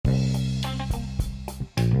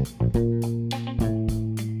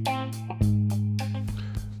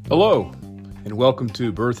Hello, and welcome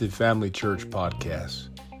to Birthday Family Church Podcast.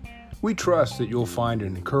 We trust that you'll find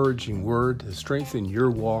an encouraging word to strengthen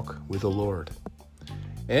your walk with the Lord.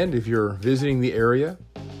 And if you're visiting the area,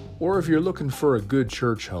 or if you're looking for a good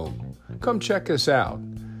church home, come check us out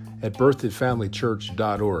at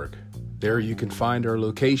birthedfamilychurch.org. There you can find our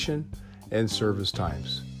location and service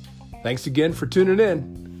times. Thanks again for tuning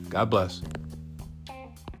in. God bless.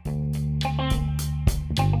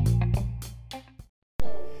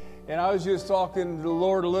 And I was just talking to the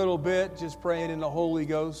Lord a little bit, just praying in the Holy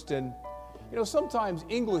Ghost. And, sometimes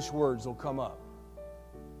English words will come up.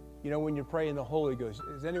 When you're praying the Holy Ghost.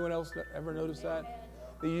 Has anyone else ever noticed that?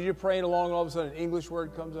 That you're praying along and all of a sudden an English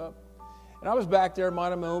word comes up? And I was back there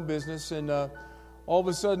minding my own business, and all of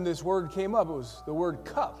a sudden this word came up. It was the word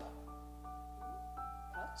cup.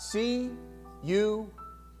 C-U-P.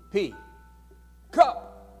 Cup.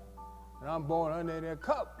 And I'm going under there,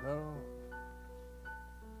 cup. No.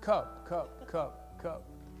 Cup.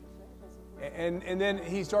 And then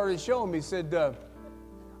he started showing me, he said,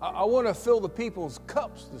 I want to fill the people's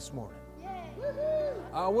cups this morning.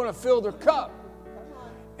 I want to fill their cup.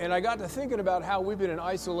 And I got to thinking about how we've been in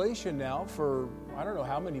isolation now for, I don't know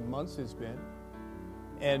how many months it's been.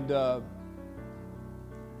 And,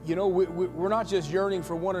 we're not just yearning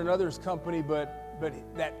for one another's company, but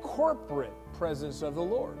that corporate presence of the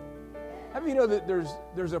Lord. How do you know that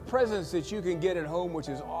there's a presence that you can get at home, which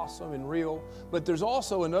is awesome and real, but there's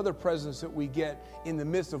also another presence that we get in the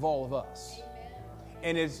midst of all of us.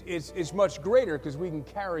 And it's much greater because we can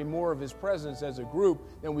carry more of His presence as a group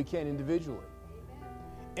than we can individually.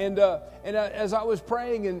 And as I was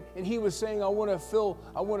praying and he was saying, I want to fill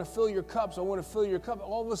your cups, I want to fill your cup.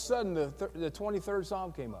 All of a sudden, the 23rd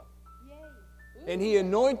Psalm came up. Yay. And He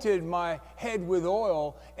anointed my head with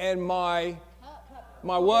oil, and my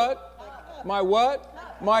what? My what?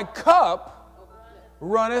 My cup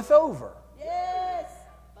runneth over. Yes.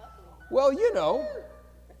 Well,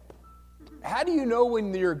 how do you know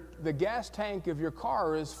when the gas tank of your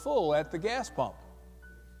car is full at the gas pump?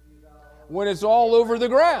 When it's all over the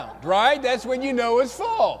ground, right? That's when you know it's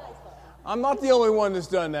full. I'm not the only one that's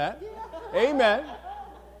done that. Amen.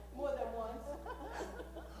 More than once.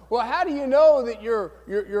 Well, how do you know that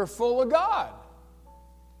you're full of God?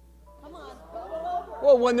 Come on, bubble over.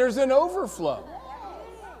 Well, when there's an overflow.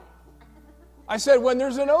 I said when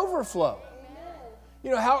there's an overflow.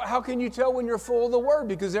 How can you tell when you're full of the Word?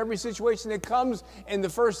 Because every situation that comes, and the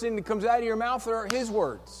first thing that comes out of your mouth are His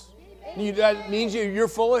words. That means you're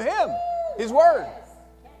full of Him, His Word.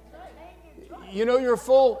 You're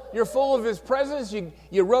full of His presence.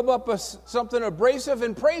 You rub up something abrasive,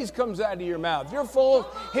 and praise comes out of your mouth. You're full of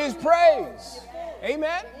His praise.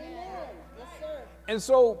 Amen? And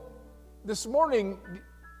so this morning,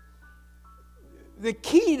 the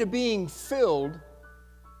key to being filled,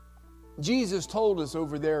 Jesus told us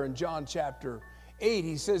over there in John chapter 8,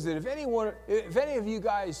 He says that if any of you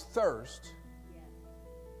guys thirst,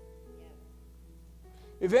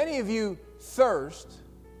 if any of you thirst,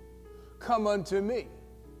 come unto me.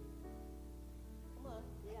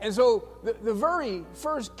 And so the very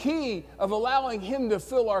first key of allowing Him to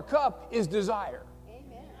fill our cup is desire.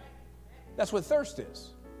 That's what thirst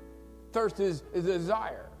is. Thirst is a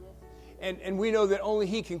desire. And we know that only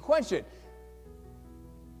He can quench it.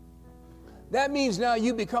 That means now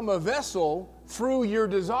you become a vessel through your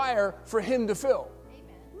desire for Him to fill.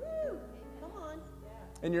 Amen. Come on.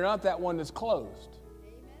 And you're not that one that's closed.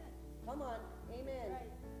 Come on. Amen.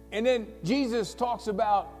 And then Jesus talks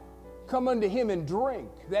about come unto Him and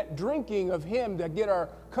drink. That drinking of Him to get our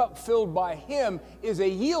cup filled by Him is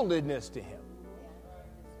a yieldedness to Him.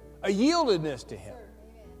 A yieldedness to Him.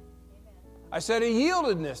 I said a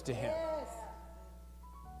yieldedness to Him.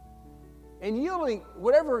 And yielding,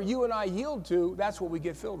 whatever you and I yield to, that's what we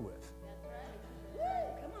get filled with.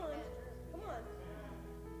 Come on.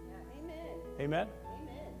 Amen. Amen?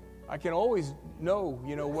 I can always know,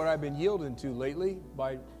 what I've been yielding to lately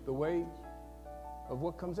by the way of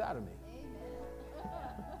what comes out of me.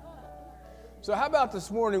 So how about this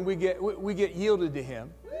morning we get yielded to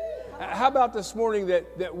Him? How about this morning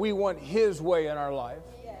that we want His way in our life?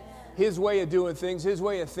 His way of doing things, His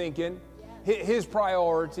way of thinking, His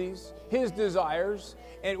priorities, His desires.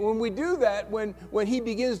 And when we do that, when He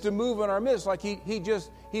begins to move in our midst, like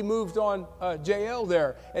He moved on JL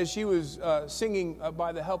there as she was singing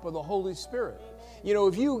by the help of the Holy Spirit.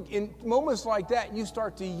 If you, in moments like that, you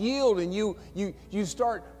start to yield and you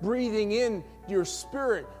start breathing in your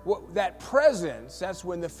spirit, that presence, that's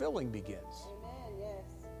when the filling begins. Amen, yes.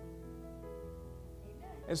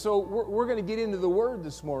 And so we're going to get into the Word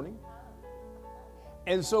this morning.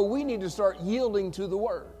 And so we need to start yielding to the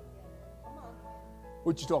Word. Come on.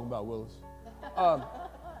 What you talking about, Willis?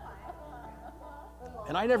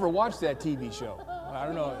 And I never watched that TV show. I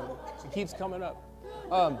don't know. It keeps coming up.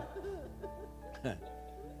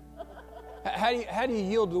 How do you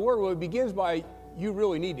yield to the Word? Well, it begins by you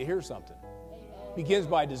really need to hear something. It begins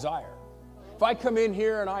by desire. If I come in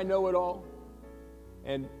here and I know it all,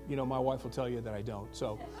 and, you know, my wife will tell you that I don't.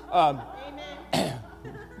 So,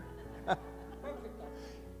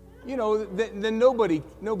 you know, then nobody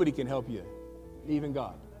can help you, even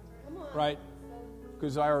God, right?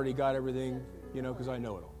 Because I already got everything, you know, because I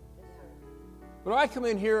know it all. But if I come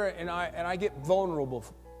in here and I get vulnerable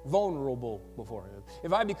before Him,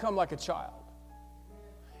 if I become like a child,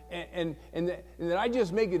 and then I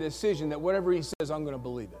just make a decision that whatever He says, I'm going to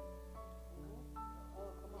believe it.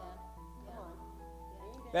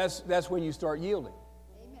 That's when you start yielding.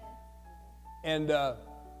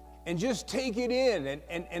 And just take it in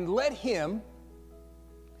and let Him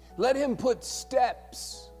put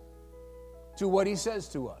steps to what He says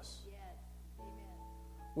to us.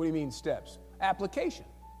 What do you mean steps? Application.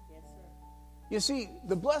 Yes, sir. You see,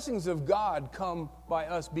 the blessings of God come by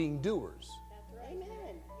us being doers.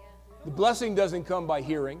 Amen. The blessing doesn't come by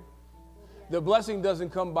hearing. The blessing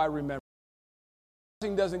doesn't come by remembering. The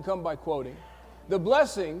blessing doesn't come by quoting. The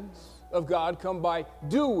blessings of God come by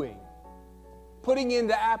doing, putting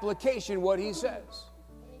into application what He says.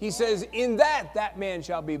 He says, in that man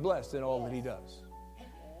shall be blessed in all that he does.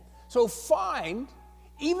 So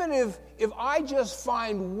even if I just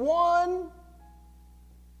find one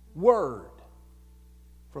word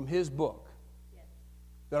from His book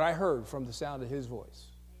that I heard from the sound of His voice,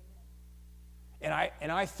 and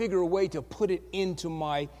I figure a way to put it into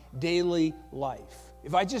my daily life.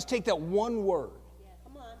 If I just take that one word,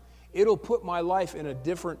 it'll put my life in a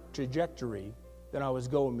different trajectory than I was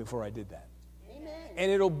going before I did that. Amen.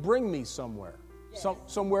 And it'll bring me somewhere,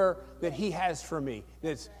 somewhere that He has for me.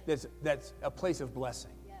 That's a place of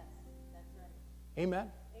blessing. Yes, that's right. Amen.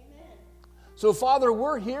 Amen. So, Father,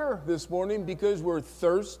 we're here this morning because we're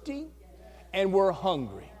thirsty and we're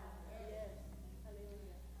hungry.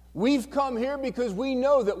 We've come here because we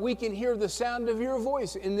know that we can hear the sound of Your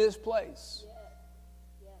voice in this place.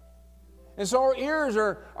 And so our ears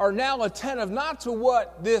are now attentive not to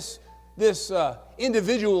what this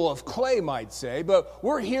individual of clay might say, but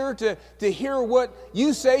we're here to hear what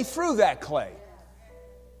You say through that clay.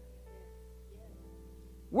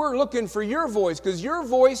 We're looking for Your voice because Your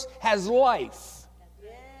voice has life.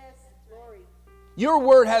 Yes, glory. Your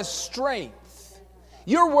word has strength.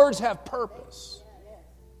 Your words have purpose.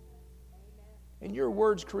 And Your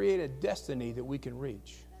words create a destiny that we can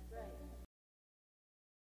reach.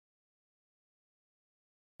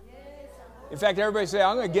 In fact, everybody say,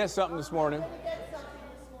 I'm going to get something this morning.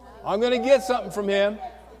 I'm going to get something from Him.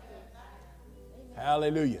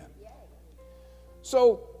 Hallelujah.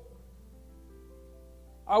 So,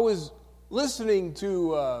 I was listening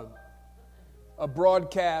to a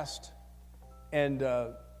broadcast, and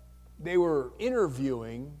they were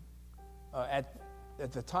interviewing, at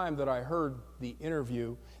the time that I heard the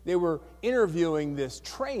interview, they were interviewing this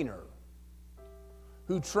trainer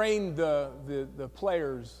who trained the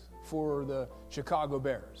players for the Chicago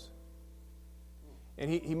Bears.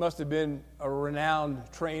 And he must have been a renowned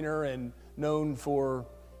trainer and known for,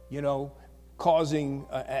 you know, causing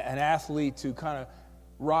an athlete to kind of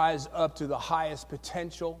rise up to the highest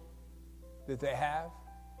potential that they have.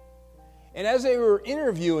 And as they were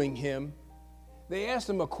interviewing him, they asked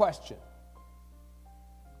him a question.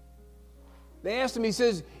 They asked him, he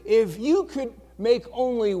says, if you could make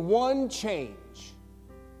only one change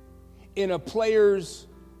in a player's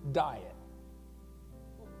diet,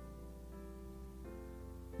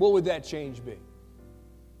 what would that change be?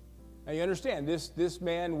 Now you understand, this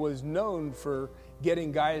man was known for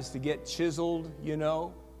getting guys to get chiseled, you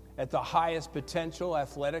know, at the highest potential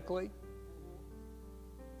athletically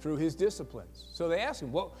through his disciplines. So they asked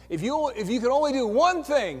him, well, if you could only do one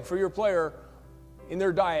thing for your player in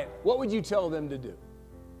their diet, what would you tell them to do?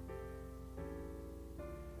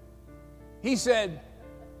 He said,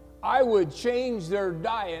 I would change their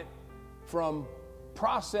diet from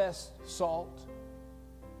processed salt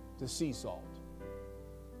to sea salt.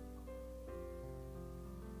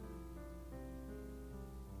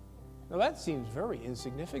 Now that seems very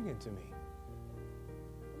insignificant to me.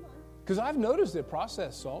 Because I've noticed that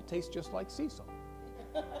processed salt tastes just like sea salt.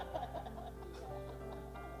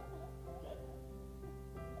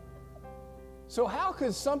 So how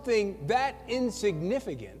could something that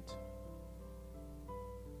insignificant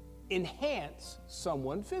enhance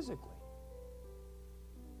someone physically?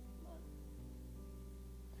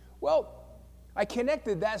 Well, I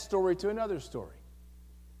connected that story to another story.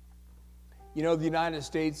 You know, the United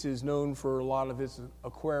States is known for a lot of its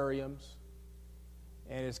aquariums,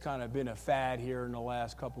 and it's kind of been a fad here in the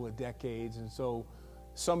last couple of decades. And so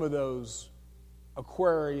some of those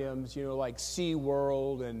aquariums, you know, like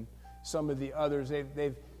SeaWorld and some of the others,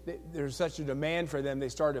 there's such a demand for them, they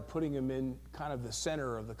started putting them in kind of the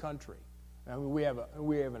center of the country. I mean, we have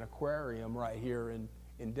an aquarium right here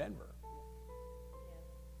in Denver.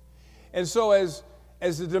 And so as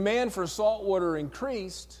the demand for salt water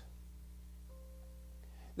increased,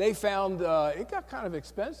 they found it got kind of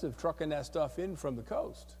expensive trucking that stuff in from the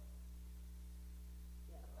coast.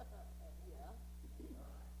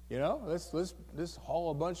 You know, let's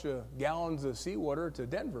haul a bunch of gallons of seawater to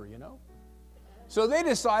Denver, you know. So they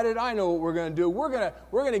decided, I know what we're going to do. We're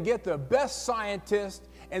going to get the best scientists,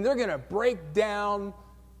 and they're going to break down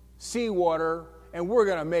seawater, and we're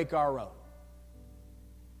going to make our own.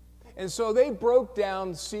 And so they broke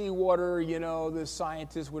down seawater, you know, the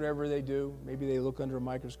scientists, whatever they do. Maybe they look under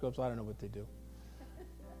microscopes. I don't know what they do.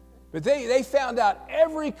 But they found out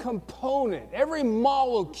every component, every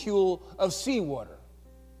molecule of seawater.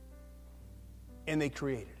 And they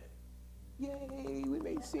created it. Yay, we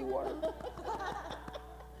made seawater.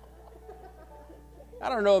 I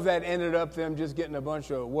don't know if that ended up them just getting a bunch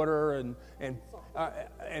of water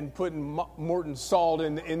and putting Morton salt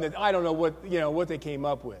in the. I don't know what they came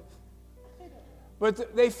up with.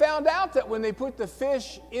 But they found out that when they put the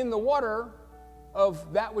fish in the water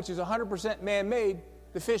of that which is 100% man-made,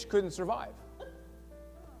 the fish couldn't survive.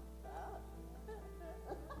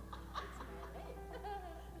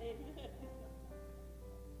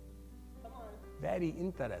 Very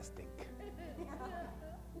interesting.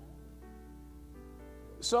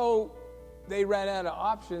 So they ran out of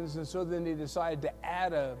options, and so then they decided to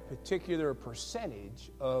add a particular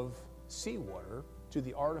percentage of seawater to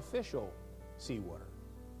the artificial seawater.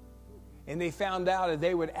 And they found out that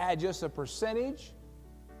they would add just a percentage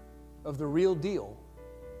of the real deal,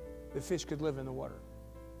 the fish could live in the water.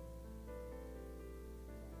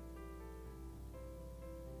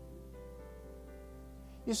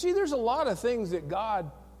 You see, there's a lot of things that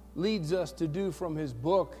God leads us to do from His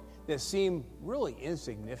book that seem really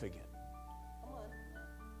insignificant. Come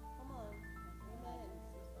on. Amen.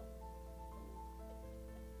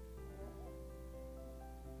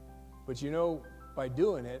 But you know, by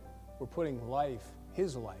doing it, we're putting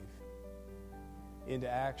His life, into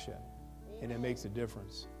action, and it makes a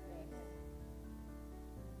difference.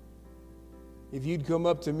 If you'd come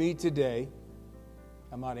up to me today,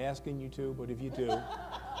 I'm not asking you to, but if you do,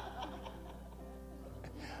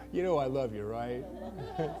 you know I love you, right?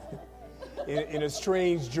 In a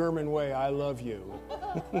strange German way, I love you.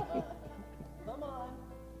 Come on.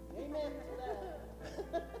 Amen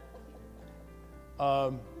to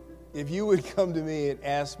that. If you would come to me and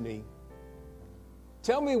ask me,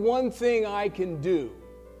 tell me one thing I can do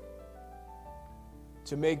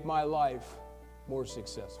to make my life more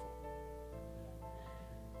successful.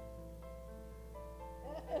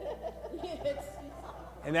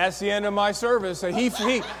 And that's the end of my service. So he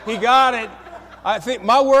got it. I think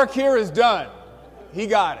my work here is done. He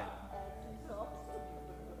got it.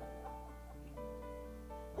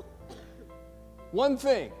 One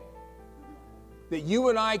thing that you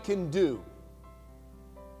and I can do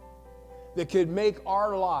that could make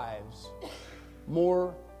our lives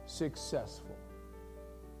more successful.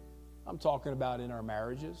 I'm talking about in our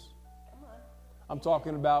marriages. I'm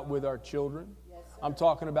talking about with our children. I'm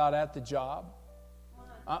talking about at the job.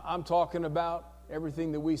 I'm talking about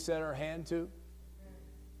everything that we set our hand to.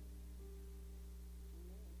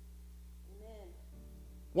 Amen.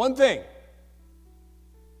 One thing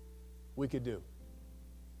we could do.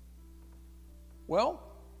 Well,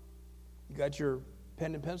 you got your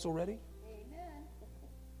pen and pencil ready? Amen.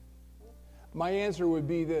 My answer would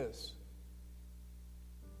be this.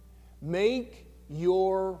 Make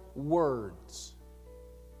your words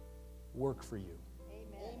work for you.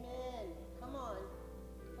 Amen. Come on.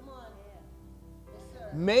 Yes, sir.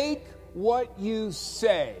 Make what you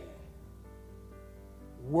say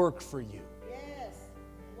work for you. Yes.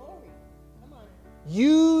 Glory. Come on.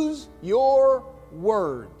 Use your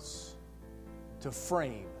words to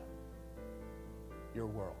frame your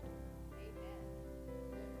world. Amen.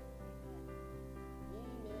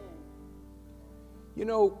 You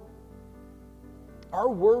know, our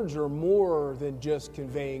words are more than just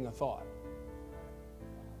conveying a thought.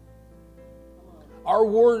 Our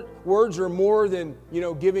words are more than,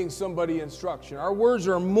 giving somebody instruction. Our words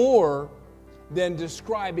are more than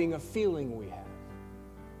describing a feeling we have.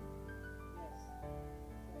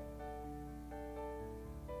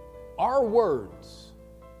 Our words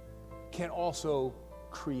can also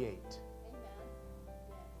create.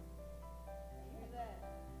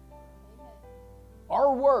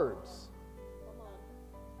 Our words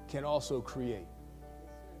can also create.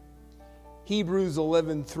 Hebrews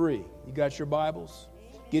 11:3. You got your Bibles?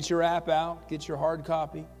 Get your app out. Get your hard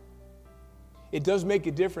copy. It does make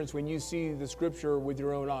a difference when you see the scripture with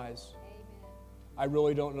your own eyes. I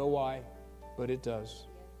really don't know why, but it does.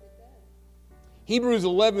 Hebrews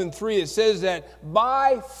 11:3, it says that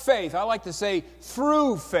by faith, I like to say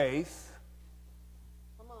through faith,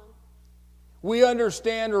 we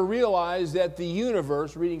understand or realize that the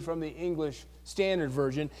universe, reading from the English Standard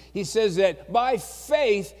Version, he says that by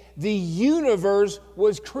faith, the universe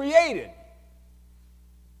was created.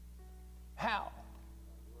 How?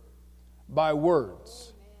 By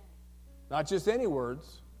words. Not just any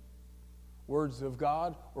words. Words of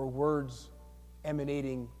God or words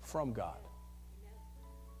emanating from God.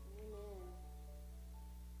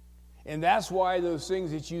 And that's why those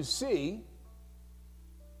things that you see,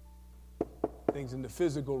 things in the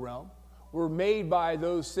physical realm, were made by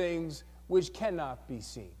those things which cannot be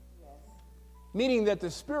seen. Yes. Meaning that the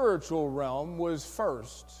spiritual realm was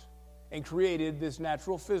first and created this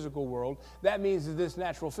natural physical world. That means that this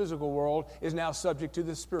natural physical world is now subject to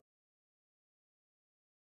the spirit.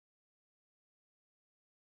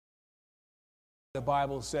 The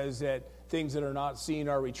Bible says that things that are not seen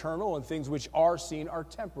are eternal and things which are seen are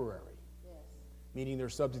temporary. Yes. Meaning they're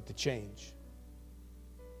subject to change.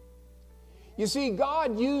 You see,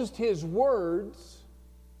 God used His words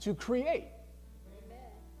to create.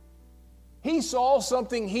 Amen. He saw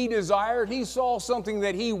something He desired. He saw something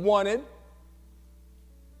that He wanted.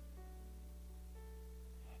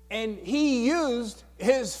 And He used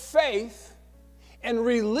His faith and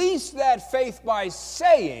released that faith by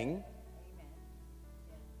saying,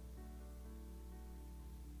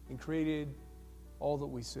 and created all that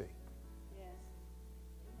we see. Yes.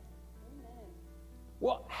 Amen.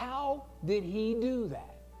 Well, how did He do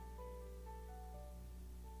that?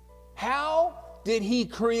 How did He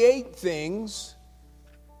create things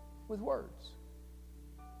with words?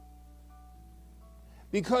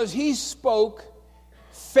 Because He spoke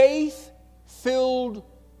faith-filled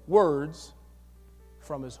words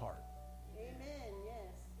from His heart. Amen.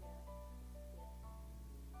 Yes.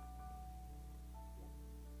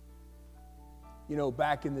 You know,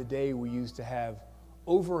 back in the day, we used to have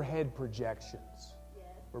overhead projections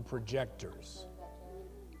or projectors.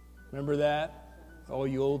 Remember that? All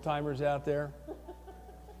you old timers out there?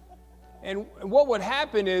 And what would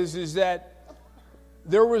happen is that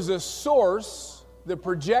there was a source, the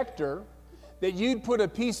projector, that you'd put a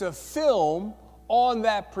piece of film on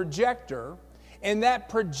that projector, and that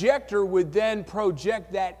projector would then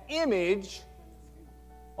project that image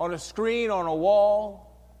on a screen, on a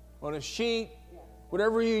wall, on a sheet,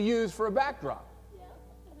 whatever you use for a backdrop.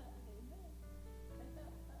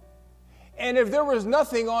 And if there was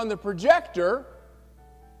nothing on the projector,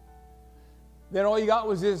 then all you got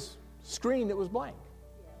was this screen that was blank.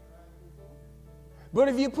 But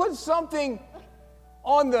if you put something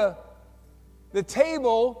on the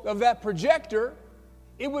table of that projector,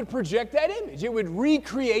 it would project that image. It would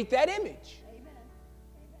recreate that image.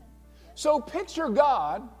 So picture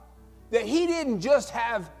God, that He didn't just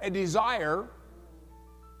have a desire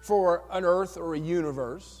for an earth or a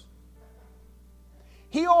universe.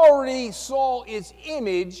 He already saw its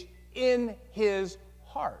image in His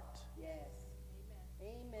heart. Yes.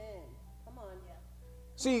 Amen. Come on.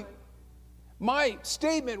 See, my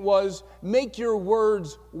statement was, make your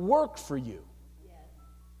words work for you. Yes.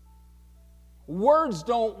 Words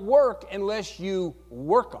don't work unless you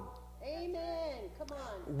work them. Amen. Come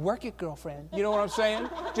on. Work it, girlfriend. You know what I'm saying?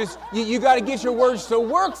 Just, you got to get your words to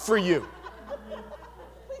work for you.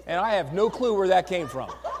 And I have no clue where that came from.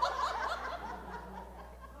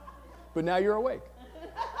 But now you're awake.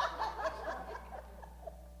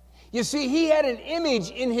 You see, He had an image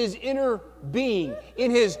in His inner being,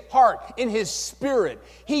 in His heart, in His spirit.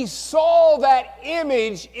 He saw that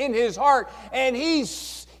image in His heart, and He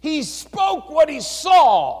spoke what He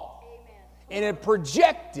saw. Amen. And it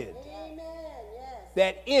projected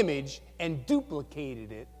that image and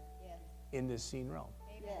duplicated it in this seen realm.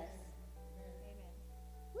 Yes. Amen.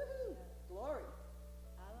 Woohoo! Glory.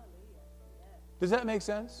 Hallelujah. Yes. Does that make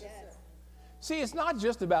sense? Yes. See, it's not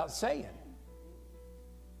just about saying.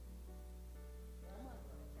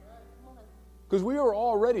 Because we were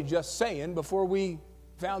already just saying before we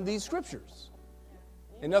found these scriptures.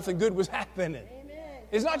 And nothing good was happening. Amen.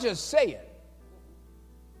 It's not just saying.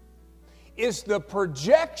 It's the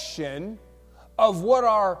projection of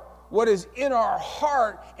what is in our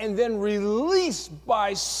heart and then released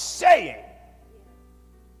by saying.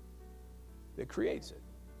 creates it.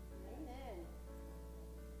 Amen.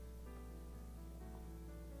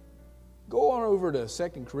 Go on over to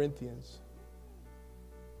 2 Corinthians.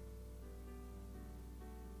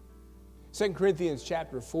 2 Corinthians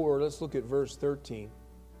chapter 4, let's look at verse 13.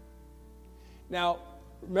 Now,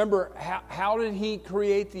 remember, how did he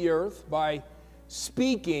create the earth? By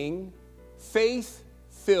speaking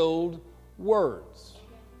faith-filled words.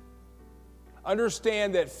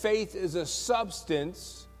 Understand that faith is a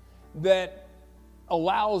substance that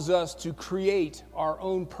allows us to create our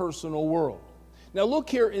own personal world. Now look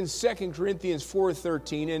here in 2 Corinthians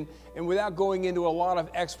 4:13, and without going into a lot of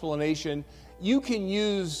explanation, you can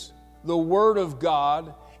use the Word of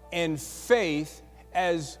God and faith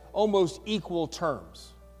as almost equal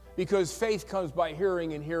terms, because faith comes by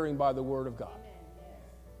hearing and hearing by the Word of God.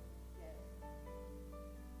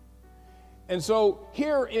 And so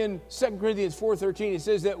here in 2 Corinthians 4:13, it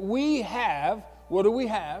says that we have, what do we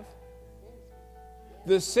have?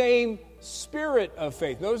 The same spirit of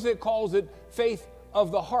faith. Notice it calls it faith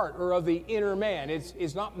of the heart or of the inner man.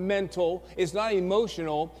 It's not mental, it's not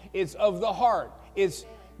emotional, it's of the heart. It's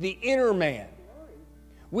the inner man.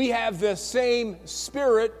 We have the same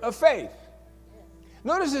spirit of faith.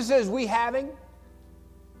 Notice it says we having.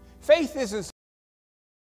 Faith isn't.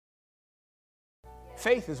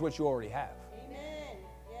 Faith is what you already have. Amen.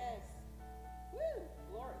 Yes. Woo.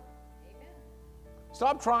 Glory. Amen.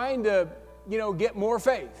 Stop trying to, get more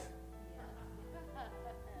faith.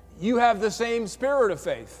 You have the same spirit of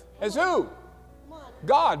faith as who?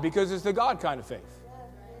 God, because it's the God kind of faith.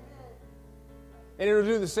 And it'll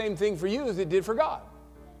do the same thing for you as it did for God.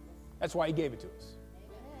 That's why He gave it to us.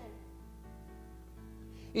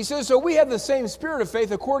 He says, so we have the same spirit of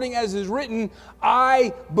faith according as is written,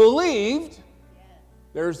 I believed.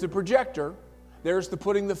 There's the projector. There's the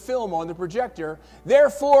putting the film on the projector.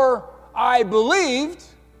 Therefore, I believed.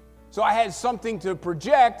 So I had something to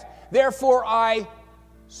project. Therefore, I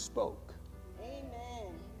spoke.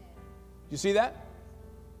 Amen. You see that?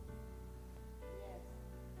 Yes.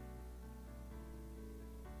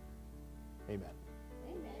 Amen.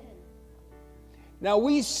 Amen. Now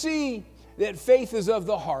we see that faith is of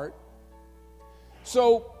the heart.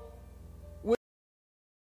 So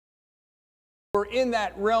we're in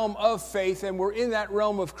that realm of faith, and we're in that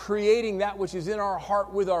realm of creating that which is in our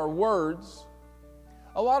heart with our words.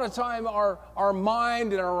 A lot of time our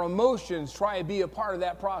mind and our emotions try to be a part of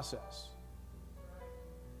that process.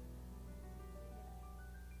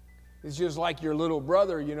 It's just like your little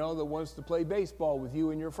brother, that wants to play baseball with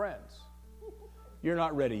you and your friends. You're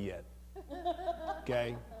not ready yet.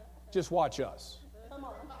 Okay? Just watch us. Come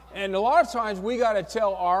on. And a lot of times we got to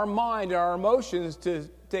tell our mind and our emotions to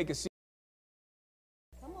take a seat.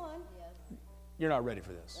 Come on. You're not ready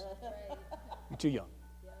for this. You're too young.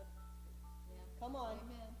 Come on.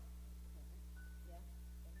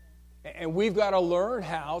 And we've got to learn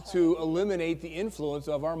how to eliminate the influence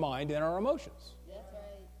of our mind and our emotions. That's right.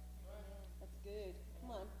 That's good.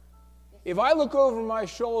 Come on. If I look over my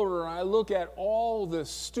shoulder and I look at all the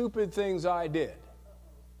stupid things I did,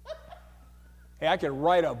 hey, I could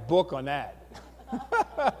write a book on that.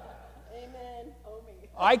 Amen. Oh, me.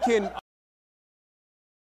 I can.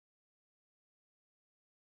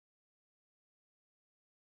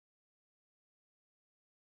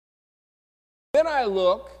 Then I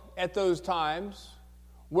look at those times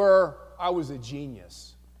where I was a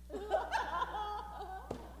genius.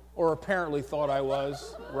 Or apparently thought I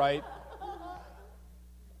was, right?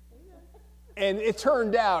 And it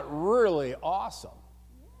turned out really awesome.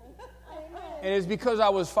 And it's because I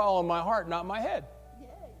was following my heart, not my head.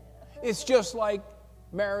 It's just like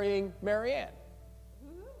marrying Marianne.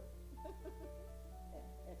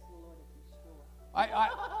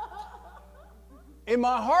 In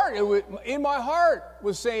my heart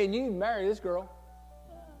was saying, you need to marry this girl.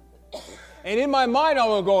 And in my mind, I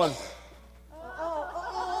was going,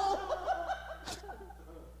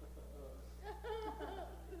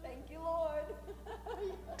 Thank you, Lord.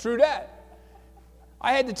 true that.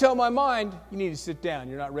 I had to tell my mind, you need to sit down.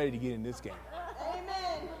 You're not ready to get in this game.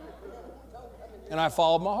 Amen. And I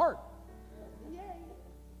followed my heart.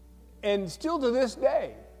 And still to this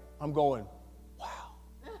day, I'm going, wow.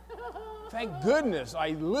 Thank goodness I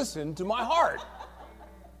listened to my heart.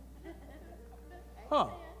 Huh.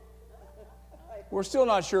 We're still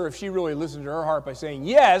not sure if she really listened to her heart by saying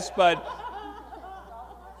yes, but...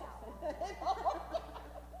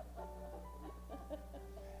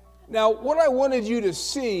 Now, what I wanted you to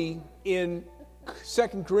see in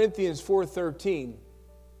 2 Corinthians 4:13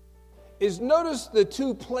 is notice the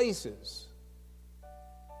two places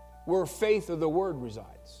where faith of the Word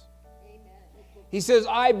resides. He says,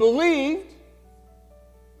 I believed,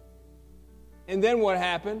 And then what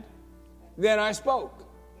happened? Then I spoke.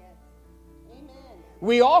 Yes. Amen.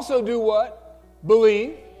 We also do what?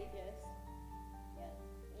 Believe. Yes. Yes.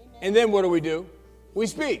 Amen. And then what do? We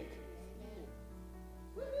speak.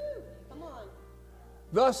 Woo-hoo. Come on.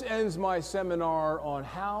 Thus ends my seminar on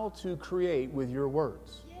how to create with your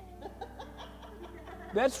words.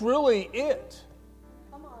 That's really it.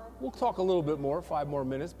 Come on. We'll talk a little bit more, 5 more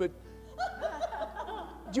minutes, but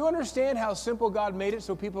do you understand how simple God made it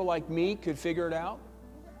so people like me could figure it out?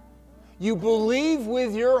 You believe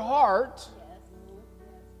with your heart,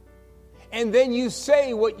 and then you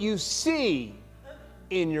say what you see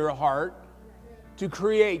in your heart to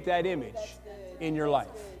create that image in your life.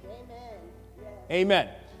 Amen. Yes. Amen.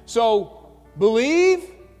 So, believe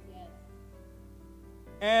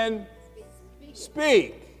and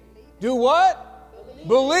speak. Do what?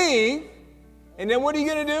 Believe. And then what are you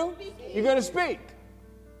going to do? You're going to speak.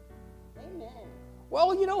 Amen.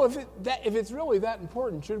 Well, you know, if it's really that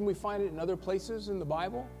important, shouldn't we find it in other places in the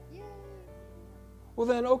Bible? Yeah. Well,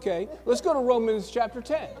 then, okay. Let's go to Romans chapter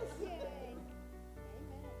 10.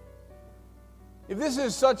 If this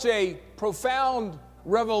is such a profound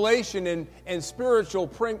revelation and spiritual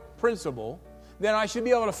principle, then I should be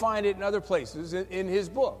able to find it in other places in his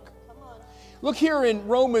book. Come on. Look here in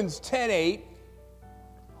Romans 10:8.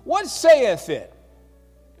 What saith it?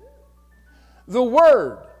 The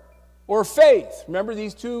word or faith. Remember,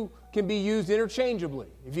 these two can be used interchangeably.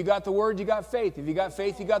 If you got the word, you got faith. If you got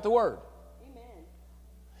faith, you got the word. Amen.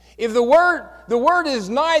 If the word is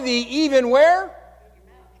nigh thee, even where?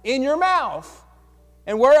 In your mouth.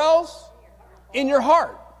 And where else? In your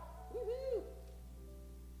heart. Woo-hoo.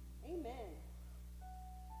 Amen.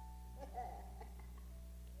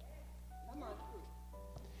 Come on.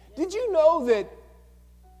 Did you know that?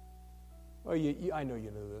 Oh, I know you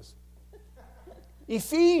know this.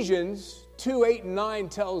 Ephesians 2:8 and 9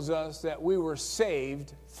 tells us that we were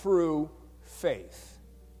saved through faith.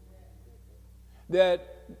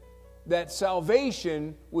 That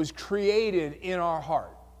salvation was created in our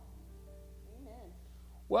heart. Amen.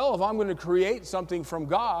 Well, if I'm going to create something from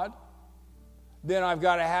God, then I've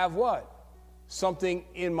got to have what? Something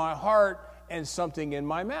in my heart and something in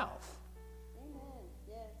my mouth. Amen.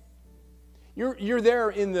 Yes. You're there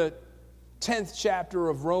in the 10th chapter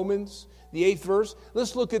of Romans, the 8th verse.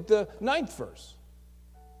 Let's look at the 9th verse.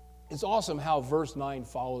 It's awesome how verse 9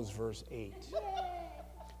 follows verse 8.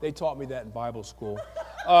 They taught me that in Bible school.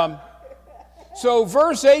 So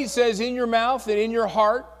verse 8 says, in your mouth and in your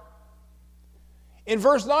heart. In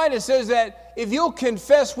verse 9 it says that if you'll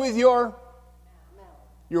confess with your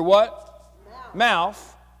what?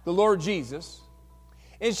 Mouth, the Lord Jesus,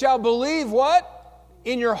 and shall believe what?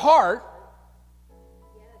 In your heart.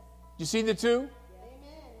 You see the two? Amen.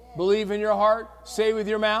 Yes. Believe in your heart, say with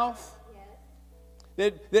your mouth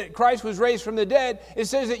that Christ was raised from the dead. It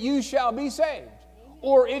says that you shall be saved,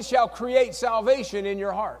 or it shall create salvation in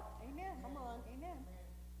your heart. Amen. Come on. Amen.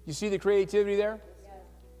 You see the creativity there?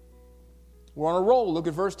 We're on a roll. Look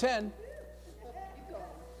at verse 10.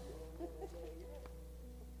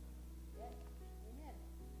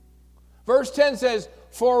 Verse 10 says,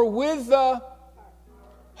 for with the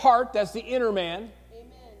heart, that's the inner man.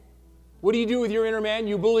 What do you do with your inner man?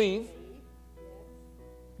 You believe.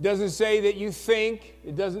 It doesn't say that you think.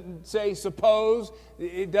 It doesn't say suppose.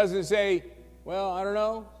 It doesn't say, well, I don't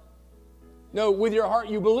know. No, with your heart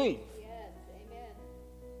you believe.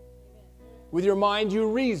 With your mind you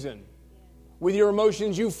reason. With your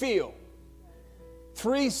emotions you feel.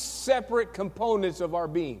 3 separate components of our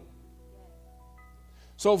being.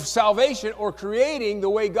 So salvation, or creating the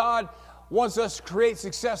way God wants us to create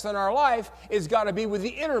success in our life, it's got to be with the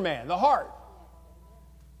inner man, the heart.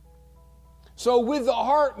 So with the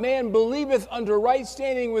heart man believeth unto right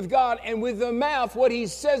standing with God, and with the mouth what he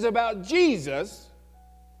says about Jesus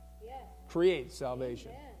creates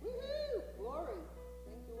salvation. Woo-hoo. Glory.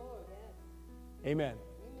 Thank you, Lord. Yes. Amen.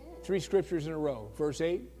 Amen. 3 scriptures in a row. Verse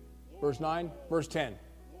 8, verse 9, verse 10.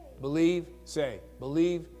 Believe, say.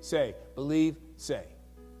 Believe, say. Believe, say.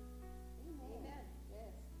 Amen. Yes.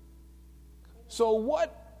 So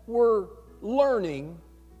what we're learning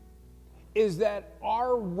is that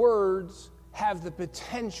our words have the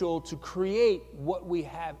potential to create what we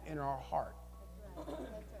have in our heart. That's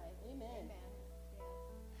right. Amen.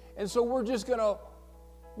 And so we're just going to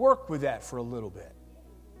work with that for a little bit.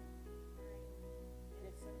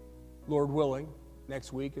 Lord willing,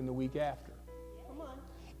 next week and the week after. Come on.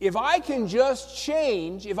 If I can just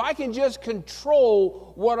change, if I can just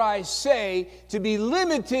control what I say to be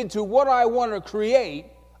limited to what I want to create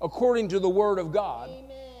according to the Word of God,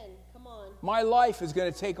 Amen. Come on. my life is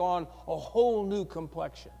going to take on a whole new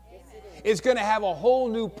complexion. Yes, it is. It's going to have a whole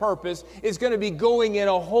new purpose. It's going to be going in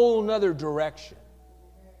a whole nother direction.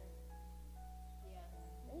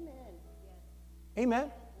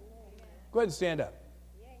 Amen. Go ahead and stand up.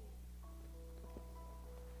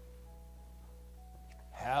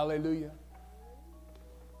 Hallelujah.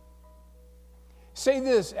 Say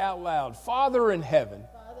this out loud. Father in heaven,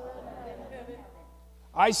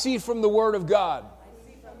 I see from the Word of God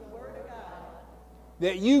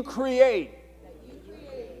that you create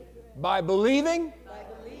by believing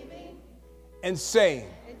and saying.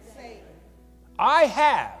 I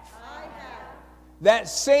have that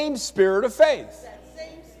same spirit of faith.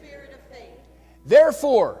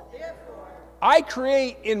 Therefore, I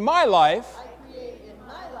create in my life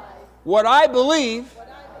what I believe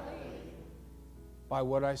by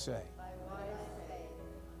what I say.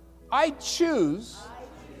 I choose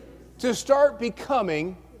to start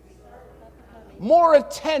becoming more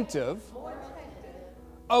attentive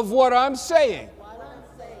of what I'm saying.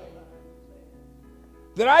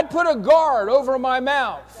 That I'd put a guard over my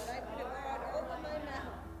mouth.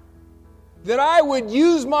 That I would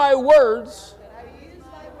use my words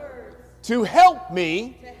to help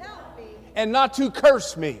me and not to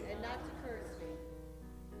curse me.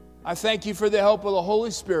 I thank you for the help of the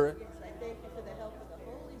Holy Spirit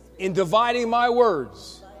in dividing my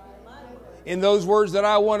words, in those words that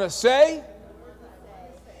I want to say,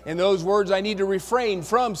 and those words I need to refrain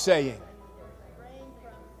from saying.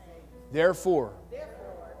 Therefore,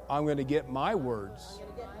 I'm going to get my words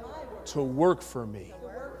to work for me,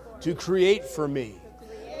 to create for me,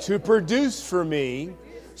 to produce for me,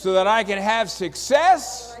 so that I can have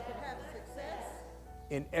success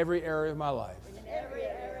in every area of my life.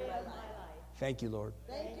 Thank you, Lord.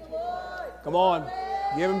 Come on.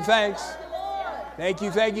 Give Him thanks. Thank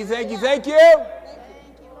you, thank you, thank you, thank you.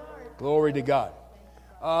 Glory to God.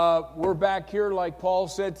 We're back here, like Paul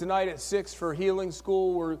said, tonight at 6 for healing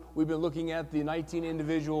school, where we've been looking at the 19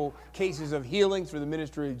 individual cases of healing through the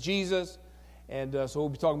ministry of Jesus. And so we'll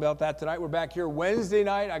be talking about that tonight. We're back here Wednesday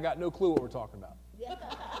night. I got no clue what we're talking about.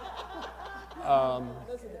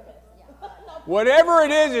 Whatever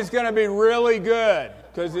it is, it's going to be really good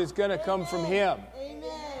because it's going to come from Him.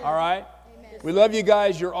 All right? We love you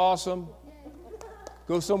guys. You're awesome.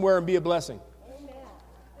 Go somewhere and be a blessing.